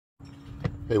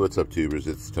Hey, what's up, tubers?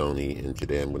 It's Tony, and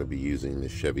today I'm going to be using the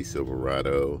Chevy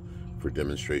Silverado for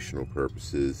demonstrational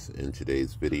purposes in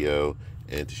today's video,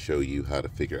 and to show you how to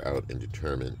figure out and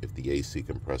determine if the AC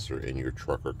compressor in your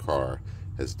truck or car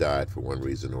has died for one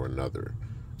reason or another.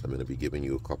 I'm going to be giving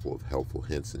you a couple of helpful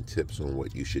hints and tips on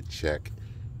what you should check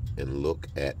and look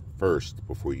at first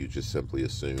before you just simply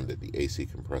assume that the AC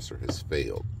compressor has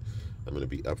failed. I'm going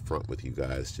to be upfront with you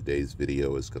guys. Today's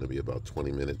video is going to be about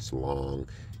 20 minutes long,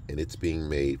 and it's being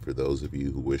made for those of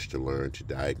you who wish to learn to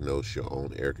diagnose your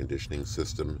own air conditioning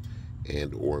system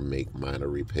and or make minor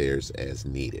repairs as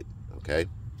needed. Okay?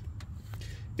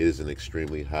 It is an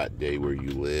extremely hot day where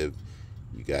you live.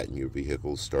 You got in your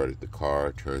vehicle, started the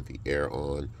car, turned the air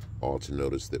on, all to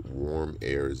notice that warm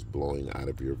air is blowing out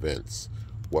of your vents.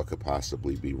 What could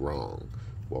possibly be wrong?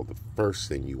 Well, the first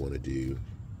thing you want to do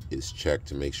is check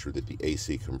to make sure that the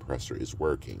AC compressor is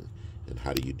working. And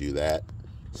how do you do that?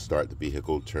 Start the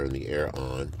vehicle, turn the air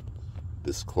on.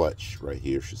 This clutch right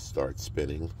here should start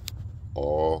spinning.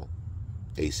 All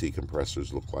AC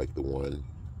compressors look like the one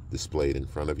displayed in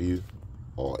front of you.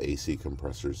 All AC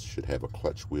compressors should have a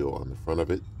clutch wheel on the front of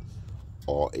it.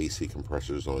 All AC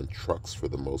compressors on trucks, for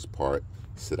the most part,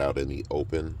 sit out in the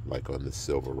open, like on the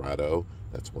Silverado.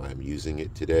 That's why I'm using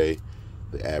it today.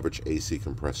 The average AC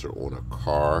compressor on a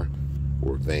car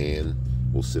or van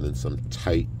will sit in some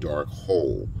tight, dark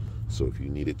hole. So if you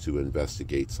needed to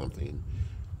investigate something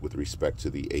with respect to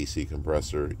the AC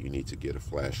compressor, you need to get a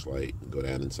flashlight and go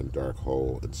down in some dark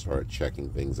hole and start checking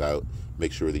things out.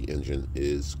 Make sure the engine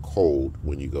is cold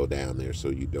when you go down there so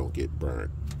you don't get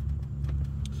burnt.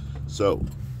 So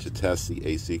to test the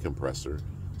AC compressor,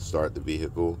 start the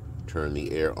vehicle, turn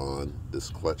the air on. This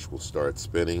clutch will start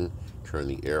spinning. Turn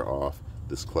the air off.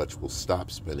 This clutch will stop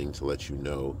spinning to let you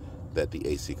know that the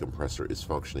AC compressor is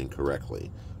functioning correctly.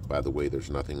 By the way, there's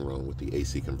nothing wrong with the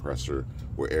AC compressor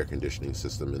or air conditioning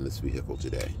system in this vehicle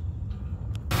today.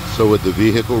 So with the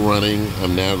vehicle running,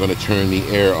 I'm now going to turn the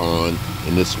air on,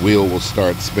 and this wheel will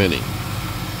start spinning.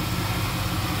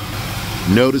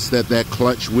 Notice that that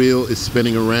clutch wheel is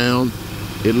spinning around.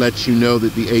 It lets you know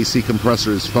that the AC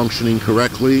compressor is functioning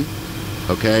correctly.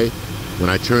 Okay? When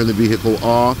I turn the vehicle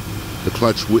off,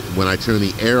 when I turn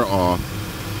the air off,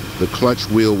 the clutch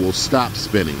wheel will stop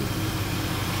spinning.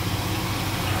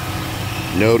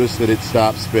 Notice that it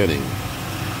stopped spinning.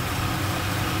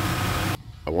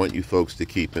 I want you folks to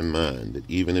keep in mind that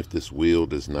even if this wheel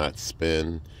does not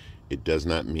spin, it does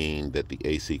not mean that the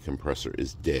AC compressor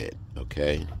is dead,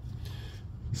 okay?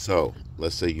 So,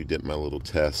 let's say you did my little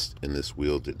test and this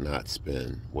wheel did not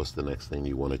spin. What's the next thing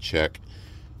you want to check?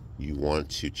 You want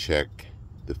to check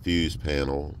the fuse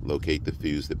panel, locate the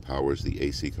fuse that powers the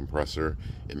AC compressor,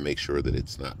 and make sure that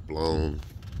it's not blown.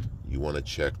 You want to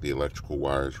check the electrical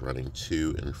wires running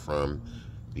to and from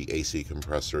the AC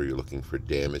compressor. You're looking for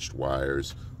damaged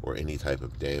wires or any type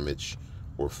of damage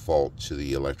or fault to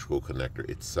the electrical connector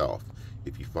itself.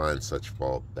 If you find such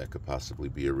fault, that could possibly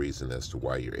be a reason as to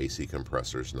why your AC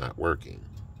compressor is not working.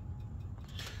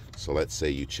 So let's say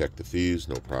you check the fuse,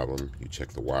 no problem. You check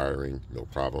the wiring, no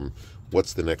problem.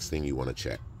 What's the next thing you want to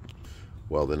check?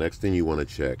 Well, the next thing you want to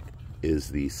check is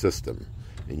the system.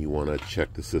 And you want to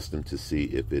check the system to see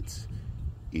if it's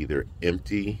either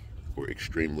empty or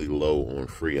extremely low on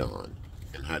freon.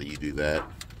 And how do you do that?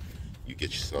 You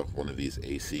get yourself one of these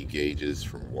AC gauges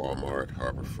from Walmart,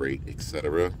 Harbor Freight,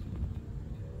 etc.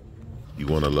 You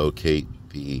want to locate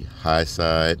the high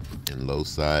side and low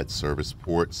side service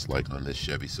ports, like on this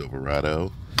Chevy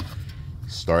Silverado.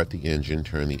 Start the engine,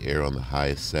 turn the air on the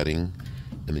highest setting,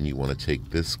 and then you want to take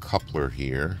this coupler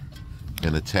here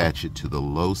and attach it to the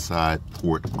low side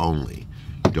port only.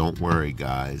 Don't worry,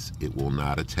 guys, it will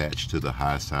not attach to the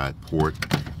high side port.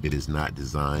 It is not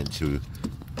designed to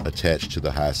attach to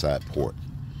the high side port.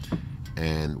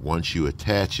 And once you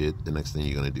attach it, the next thing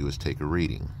you're going to do is take a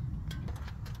reading.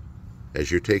 As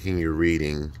you're taking your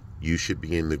reading, you should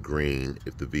be in the green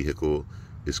if the vehicle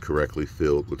is correctly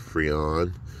filled with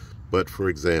freon. But for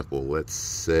example, let's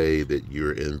say that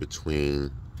you're in between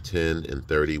 10 and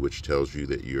 30, which tells you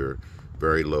that you're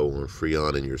very low on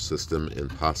freon in your system and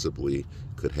possibly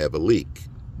could have a leak.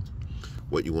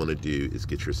 What you want to do is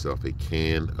get yourself a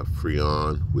can of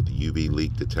freon with the UV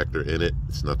leak detector in it.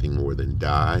 It's nothing more than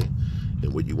dye.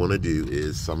 And what you want to do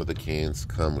is, some of the cans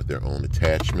come with their own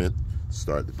attachment.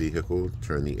 Start the vehicle,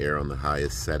 turn the air on the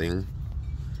highest setting.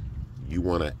 You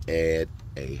want to add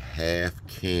a half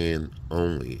can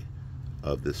only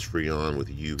of this freon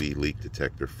with UV leak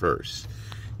detector first.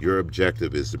 Your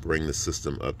objective is to bring the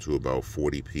system up to about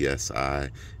 40 psi,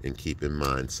 and keep in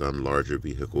mind some larger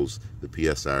vehicles,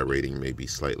 the psi rating may be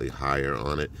slightly higher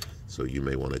on it, so you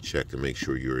may want to check to make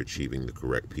sure you're achieving the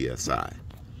correct psi.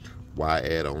 Why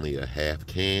add only a half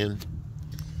can?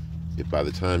 If by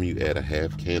the time you add a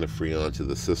half can of freon to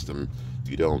the system,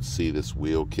 you don't see this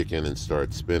wheel kick in and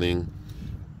start spinning,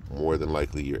 more than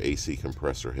likely your AC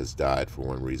compressor has died for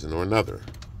one reason or another.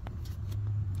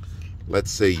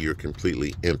 Let's say you're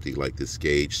completely empty, like this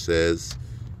gauge says.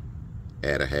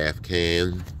 Add a half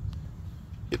can.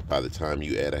 If by the time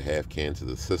you add a half can to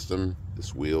the system,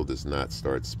 this wheel does not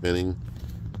start spinning,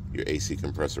 your AC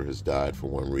compressor has died for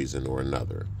one reason or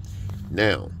another.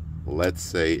 Now, let's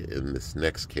say in this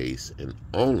next case, and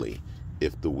only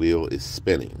if the wheel is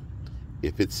spinning.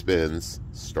 If it spins,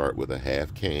 start with a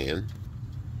half can.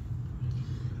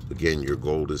 Again, your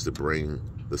goal is to bring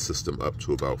the system up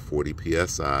to about 40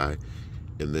 psi,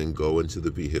 and then go into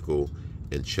the vehicle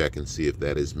and check and see if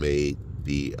that has made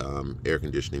the air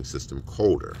conditioning system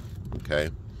colder. Okay,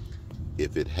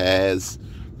 if it has,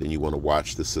 then you want to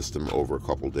watch the system over a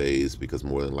couple days, because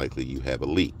more than likely you have a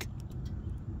leak.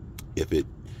 If it's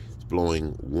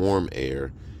blowing warm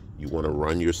air, you want to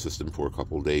run your system for a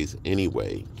couple days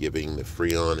anyway, giving the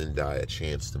freon and dye a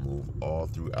chance to move all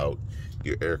throughout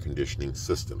your air conditioning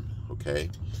system. Okay,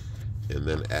 and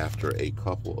then after a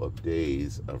couple of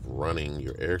days of running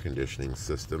your air conditioning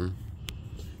system,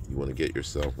 you want to get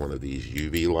yourself one of these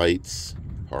UV lights,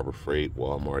 Harbor Freight,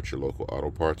 Walmart, your local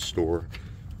auto parts store,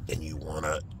 and you want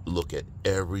to look at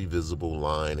every visible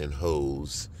line and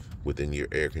hose within your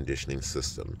air conditioning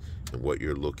system. And what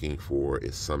you're looking for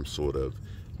is some sort of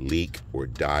leak or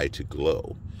dye to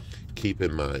glow. Keep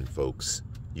in mind, folks,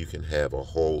 you can have a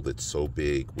hole that's so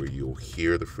big where you'll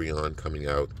hear the freon coming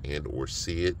out and or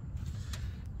see it.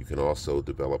 You can also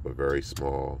develop a very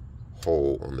small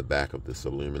hole on the back of this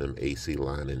aluminum AC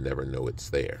line and never know it's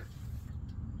there.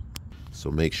 So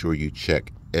make sure you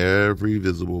check every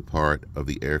visible part of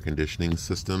the air conditioning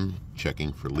system,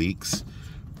 checking for leaks.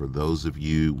 For those of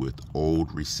you with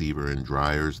old receiver and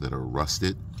dryers that are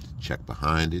rusted, check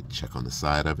behind it, check on the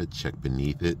side of it, check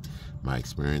beneath it. My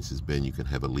experience has been you can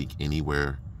have a leak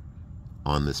anywhere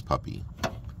on this puppy.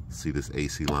 See this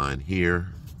AC line here,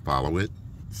 follow it,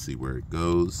 see where it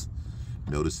goes.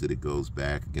 Notice that it goes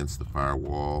back against the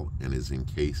firewall and is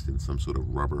encased in some sort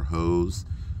of rubber hose.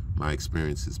 My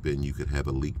experience has been you could have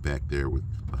a leak back there with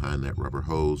behind that rubber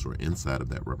hose or inside of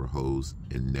that rubber hose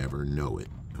and never know it.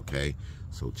 Okay,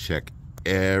 so check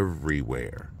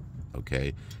everywhere.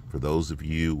 Okay, for those of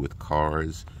you with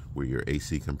cars where your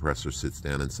AC compressor sits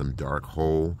down in some dark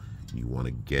hole, you want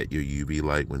to get your UV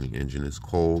light when the engine is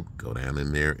cold. Go down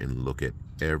in there and look at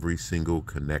every single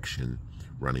connection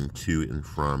running to and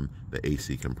from the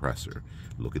AC compressor.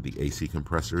 Look at the AC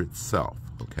compressor itself.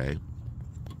 Okay,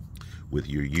 with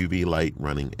your UV light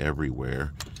running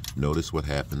everywhere, notice what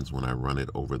happens when I run it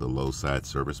over the low side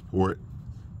service port.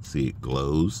 See, it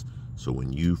glows. So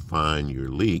when you find your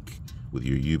leak with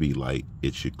your UV light,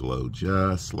 it should glow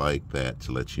just like that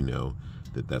to let you know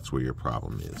that that's where your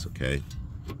problem is. Okay,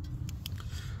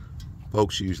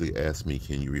 folks usually ask me,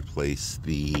 can you replace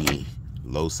the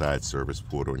low side service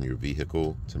port on your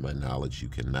vehicle? To my knowledge, you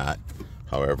cannot.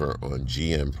 However, on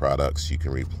GM products, you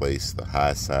can replace the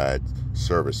high side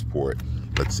service port.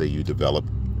 Let's say you develop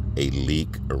a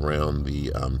leak around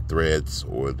the threads,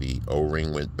 or the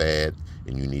O-ring went bad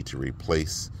and you need to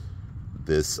replace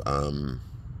this high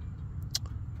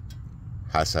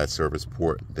side service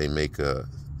port. They make a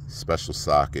special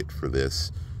socket for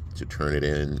this to turn it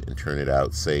in and turn it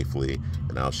out safely,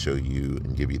 and I'll show you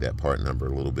and give you that part number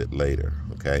a little bit later.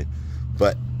 Okay,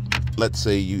 but let's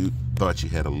say you thought you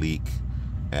had a leak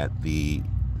at the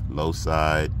low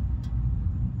side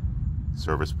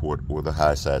service port or the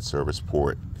high side service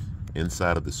port.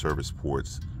 Inside of the service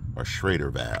ports are Schrader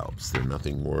valves. They're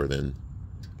nothing more than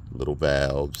little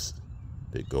valves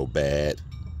that go bad.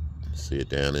 See it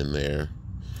down in there.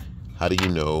 How do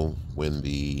you know when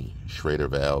the Schrader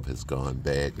valve has gone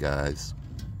bad, guys?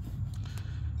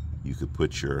 You could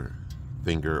put your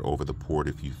finger over the port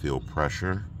if you feel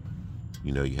pressure.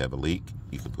 You know you have a leak.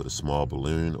 You can put a small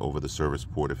balloon over the service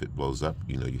port. If it blows up,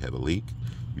 you know you have a leak.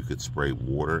 You could spray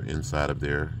water inside of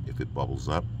there. If it bubbles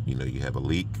up, you know you have a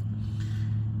leak.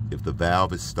 If the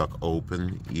valve is stuck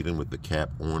open, even with the cap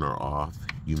on or off,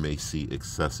 you may see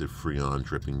excessive freon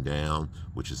dripping down,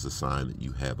 which is a sign that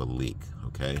you have a leak.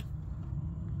 Okay,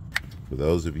 for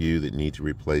those of you that need to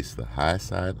replace the high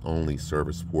side only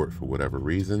service port for whatever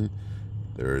reason,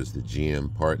 there is the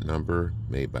GM part number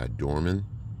made by Dorman.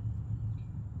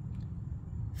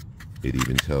 It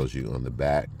even tells you on the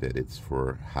back that it's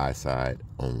for high side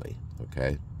only.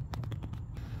 Okay,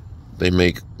 they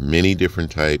make many different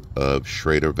type of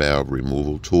Schrader valve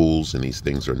removal tools, and these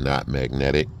things are not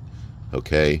magnetic.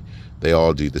 Okay, they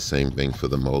all do the same thing for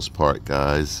the most part,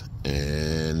 guys.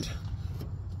 And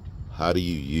how do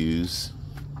you use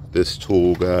this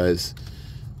tool, guys,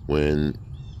 when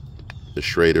the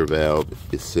Schrader valve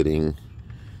is sitting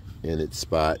in its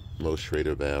spot. Most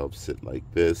Schrader valves sit like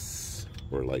this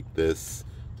or like this.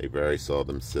 They very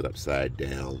seldom sit upside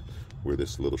down, where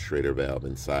this little Schrader valve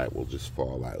inside will just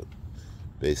fall out.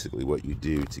 Basically what you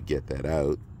do to get that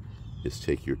out is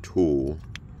take your tool,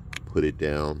 put it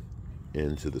down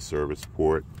into the service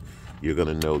port. You're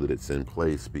going to know that it's in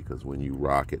place because when you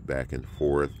rock it back and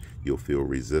forth, you'll feel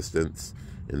resistance.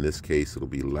 In this case, it'll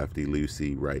be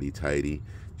lefty-loosey, righty-tighty.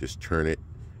 Just turn it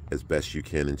as best you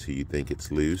can until you think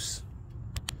it's loose.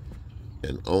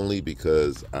 And only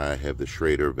because I have the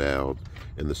Schrader valve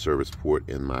and the service port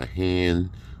in my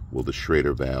hand will the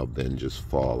Schrader valve then just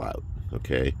fall out,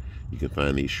 okay? You can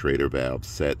find these Schrader valve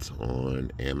sets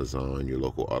on Amazon, your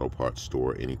local auto parts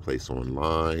store, any place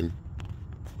online.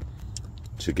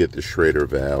 To get the Schrader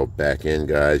valve back in,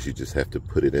 guys, you just have to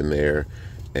put it in there,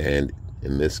 and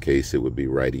in this case it would be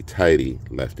righty-tighty,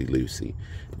 lefty-loosey.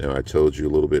 Now, I told you a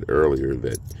little bit earlier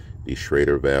that these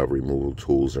Schrader valve removal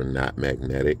tools are not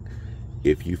magnetic.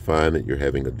 If you find that you're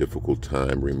having a difficult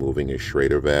time removing a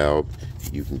Schrader valve,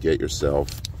 you can get yourself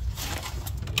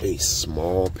a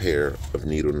small pair of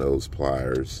needle nose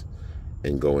pliers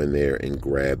and go in there and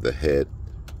grab the head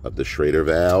of the Schrader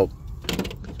valve.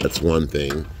 That's one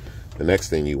thing. The next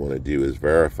thing you want to do is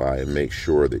verify and make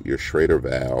sure that your Schrader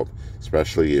valve,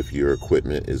 especially if your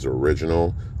equipment is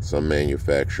original, some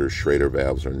manufacturers' Schrader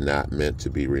valves are not meant to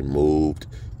be removed,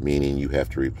 meaning you have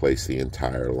to replace the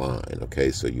entire line, okay?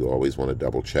 So you always want to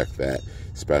double check that,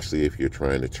 especially if you're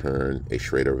trying to turn a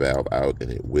Schrader valve out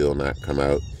and it will not come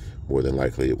out. More than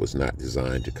likely it was not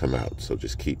designed to come out, so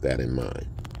just keep that in mind.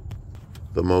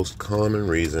 The most common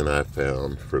reason I've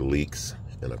found for leaks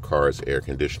in a car's air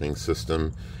conditioning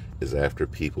system is after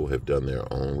people have done their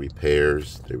own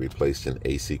repairs. They replaced an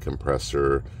AC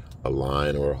compressor, a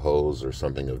line or a hose or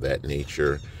something of that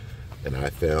nature, and I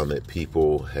found that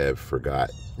people have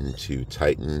forgotten to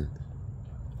tighten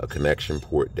a connection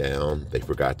port down. They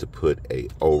forgot to put a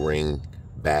O-ring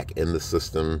back in the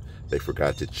system. They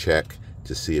forgot to check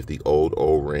to see if the old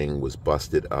O-ring was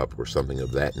busted up or something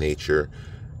of that nature.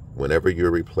 Whenever you're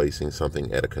replacing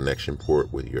something at a connection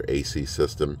port with your AC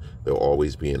system, there'll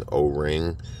always be an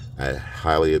O-ring. I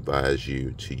highly advise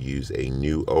you to use a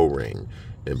new O-ring.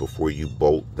 And before you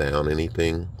bolt down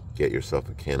anything, get yourself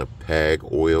a can of PAG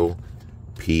oil,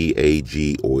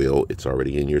 PAG oil. It's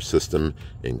already in your system,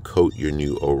 and coat your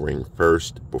new O-ring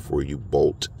first before you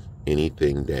bolt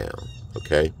anything down,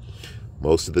 okay?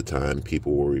 Most of the time,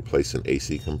 people will replace an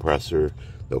AC compressor.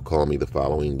 They'll call me the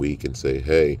following week and say,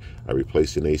 hey, I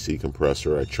replaced an AC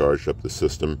compressor. I charged up the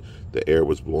system. The air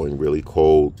was blowing really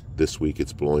cold. This week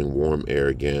it's blowing warm air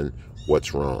again.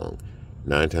 What's wrong?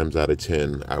 9 times out of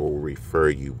 10, I will refer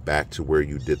you back to where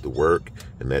you did the work,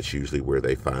 and that's usually where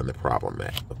they find the problem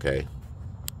at, okay?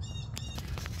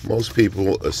 Most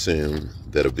people assume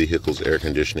that a vehicle's air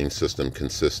conditioning system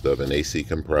consists of an AC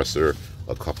compressor,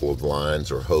 a couple of lines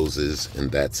or hoses,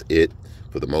 and that's it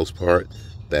for the most part.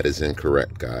 That is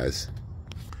incorrect, guys.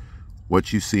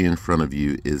 What you see in front of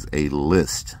you is a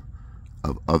list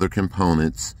of other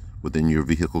components within your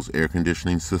vehicle's air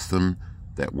conditioning system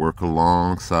that work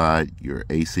alongside your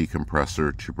AC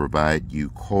compressor to provide you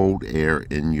cold air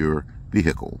in your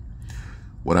vehicle.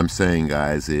 What I'm saying,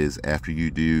 guys, is after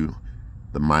you do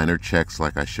the minor checks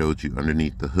like I showed you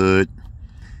underneath the hood,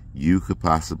 you could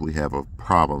possibly have a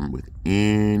problem with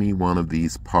any one of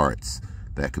these parts.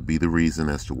 That could be the reason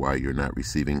as to why you're not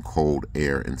receiving cold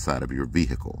air inside of your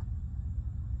vehicle.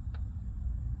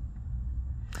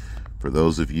 For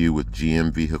those of you with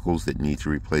GM vehicles that need to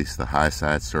replace the high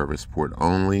side service port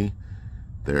only,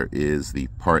 there is the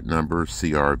part number,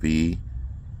 CRV,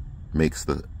 makes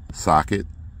the socket.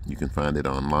 You can find it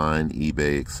online,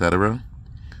 eBay, etc.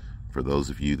 For those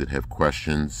of you that have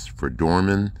questions for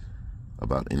Dorman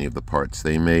about any of the parts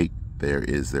they make, there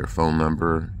is their phone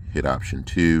number. Hit option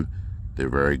 2. They're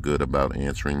very good about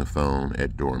answering the phone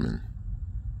at Dorman.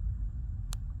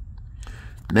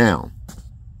 Now,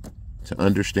 to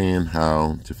understand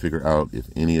how to figure out if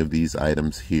any of these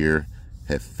items here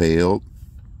have failed,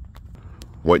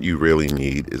 what you really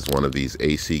need is one of these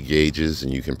AC gauges,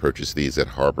 and you can purchase these at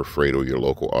Harbor Freight or your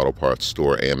local auto parts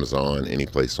store, Amazon, any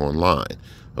place online,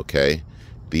 okay?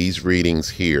 These readings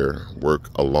here work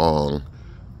along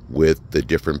with the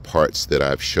different parts that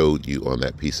I've showed you on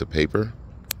that piece of paper.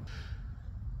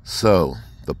 So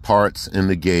the parts in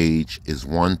the gauge is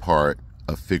one part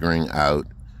of figuring out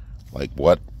like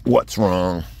what's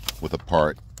wrong with a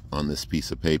part on this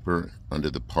piece of paper under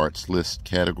the parts list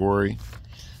category.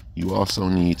 You also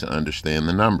need to understand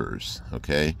the numbers,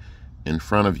 okay, in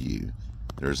front of you.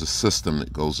 there's a system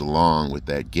that goes along with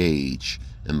that gauge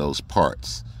and those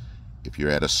parts. If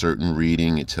you're at a certain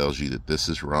reading, it tells you that this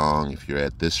is wrong. If you're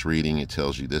at this reading, it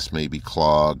tells you this may be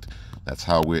clogged. That's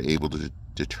how we're able to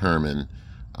determine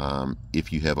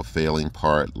if you have a failing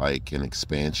part, like an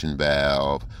expansion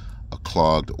valve, a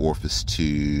clogged orifice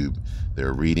tube. There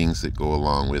are readings that go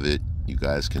along with it. You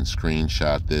guys can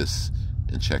screenshot this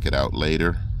and check it out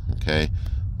later, okay?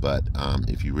 But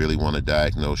if you really want to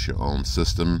diagnose your own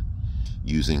system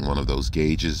using one of those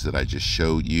gauges that I just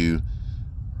showed you,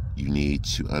 you need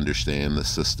to understand the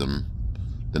system,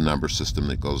 the number system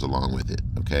that goes along with it,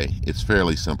 okay? It's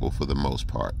fairly simple for the most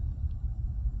part.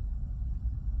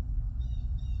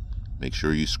 Make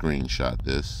sure you screenshot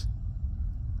this.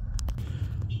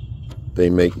 They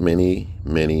make many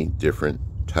different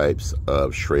types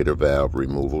of Schrader valve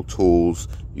removal tools.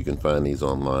 You can find these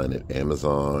online at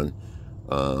Amazon,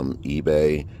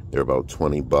 eBay. They're about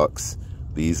 20 bucks.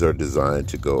 These are designed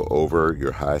to go over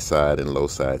your high side and low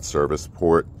side service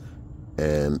port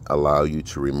and allow you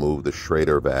to remove the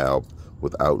Schrader valve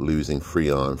without losing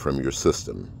freon from your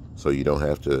system. So you don't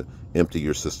have to empty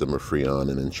your system of freon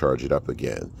and then charge it up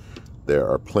again. There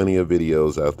are plenty of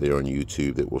videos out there on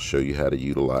YouTube that will show you how to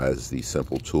utilize these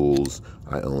simple tools.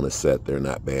 I own a set. They're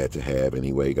not bad to have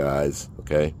anyway, guys,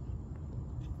 okay?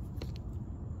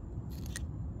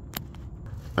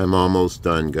 I'm almost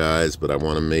done, guys, but I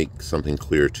want to make something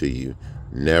clear to you.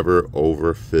 Never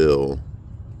overfill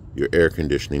your air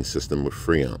conditioning system with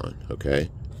freon, okay?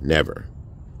 Never.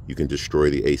 You can destroy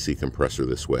the AC compressor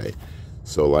this way.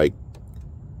 So like,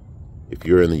 if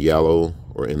you're in the yellow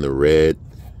or in the red,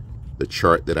 the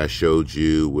chart that I showed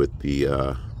you with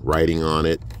the writing on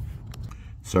it,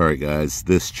 sorry guys,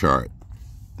 this chart,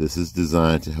 this is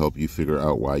designed to help you figure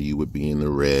out why you would be in the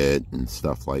red and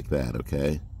stuff like that,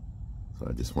 okay? So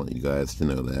I just want you guys to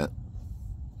know that.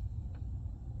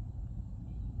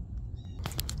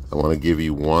 I want to give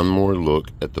you one more look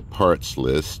at the parts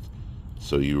list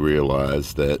so you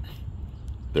realize that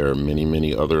there are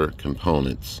many other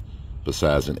components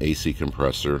besides an AC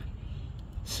compressor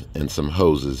and some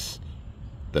hoses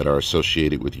that are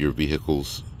associated with your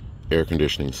vehicle's air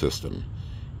conditioning system.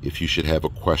 If you should have a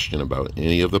question about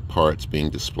any of the parts being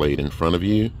displayed in front of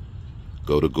you,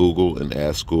 go to Google and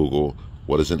ask Google,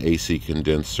 what does an AC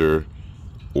condenser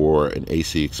or an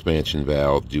AC expansion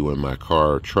valve do in my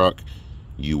car or truck?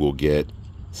 You will get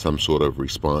some sort of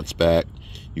response back.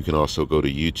 You can also go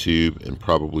to YouTube and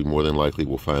probably more than likely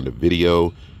will find a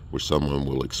video where someone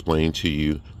will explain to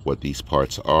you what these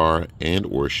parts are and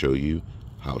or show you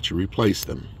how to replace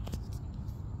them.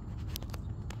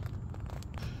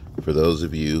 For those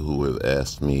of you who have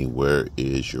asked me where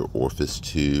is your orifice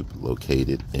tube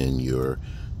located in your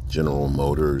General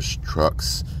Motors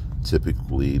trucks,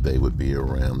 typically they would be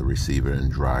around the receiver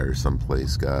and dryer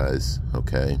someplace, guys,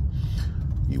 okay?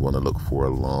 You want to look for a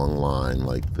long line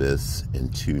like this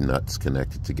and two nuts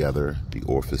connected together. The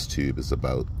orifice tube is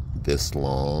about this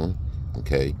long,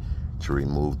 okay? To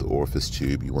remove the orifice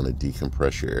tube, you want to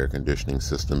decompress your air conditioning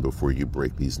system before you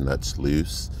break these nuts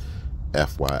loose.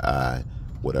 FYI,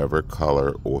 whatever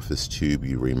color orifice tube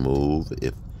you remove,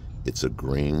 if it's a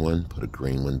green one, put a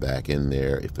green one back in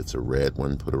there. If it's a red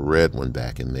one, put a red one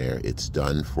back in there. It's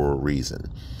done for a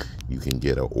reason. You can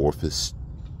get an orifice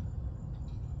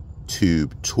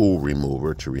tube tool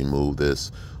remover to remove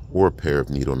this, or a pair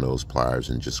of needle nose pliers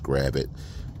and just grab it.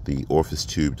 The orifice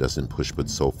tube doesn't push but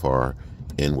so far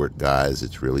inward, guys.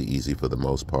 It's really easy for the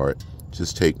most part.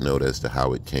 Just take note as to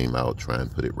how it came out. Try and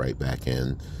put it right back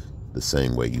in the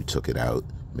same way you took it out.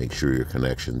 Make sure your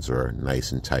connections are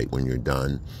nice and tight when you're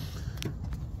done.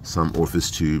 Some orifice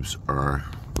tubes are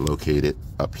located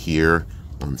up here.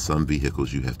 On some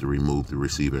vehicles, you have to remove the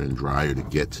receiver and dryer to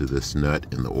get to this nut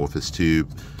in the orifice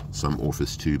tube. Some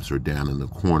orifice tubes are down in the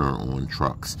corner on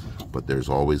trucks, but there's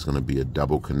always going to be a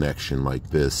double connection like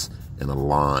this and a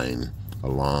line, a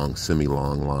long,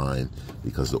 semi-long line,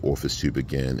 because the orifice tube,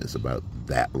 again, is about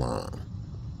that long.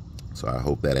 So I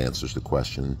hope that answers the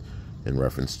question in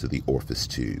reference to the orifice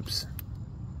tubes.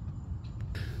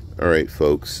 All right,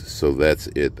 folks, so that's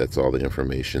it. That's all the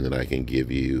information that I can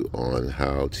give you on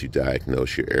how to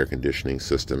diagnose your air conditioning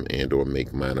system and or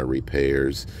make minor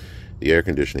repairs. The air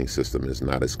conditioning system is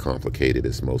not as complicated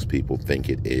as most people think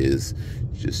it is.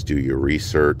 Just do your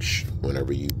research.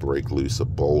 Whenever you break loose a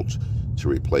bolt to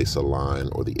replace a line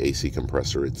or the AC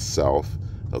compressor itself,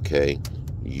 okay,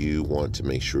 you want to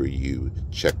make sure you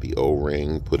check the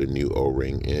O-ring, put a new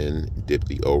O-ring in, dip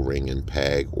the O-ring in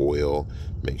PAG oil,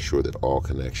 make sure that all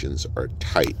connections are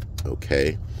tight,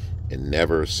 okay? And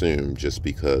never assume just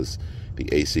because the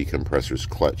AC compressor's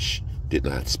clutch did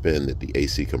not spin that the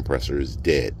AC compressor is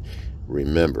dead.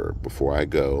 Remember, before I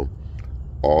go,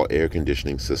 all air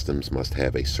conditioning systems must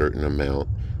have a certain amount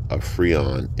of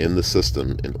freon in the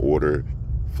system in order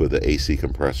for the AC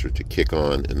compressor to kick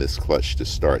on and this clutch to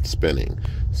start spinning.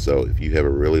 So if you have a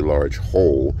really large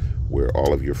hole where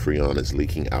all of your freon is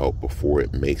leaking out before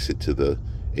it makes it to the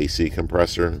AC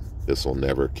compressor, this will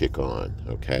never kick on,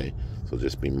 okay? So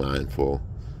just be mindful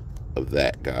of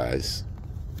that, guys.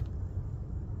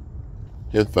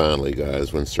 And finally,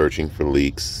 guys, when searching for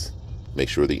leaks, make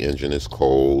sure the engine is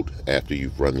cold after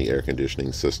you've run the air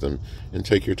conditioning system, and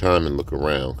take your time and look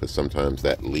around, because sometimes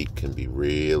that leak can be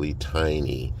really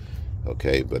tiny,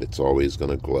 okay, but it's always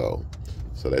going to glow.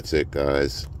 So that's it,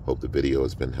 guys. Hope the video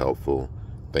has been helpful.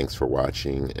 Thanks for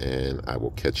watching, and I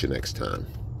will catch you next time.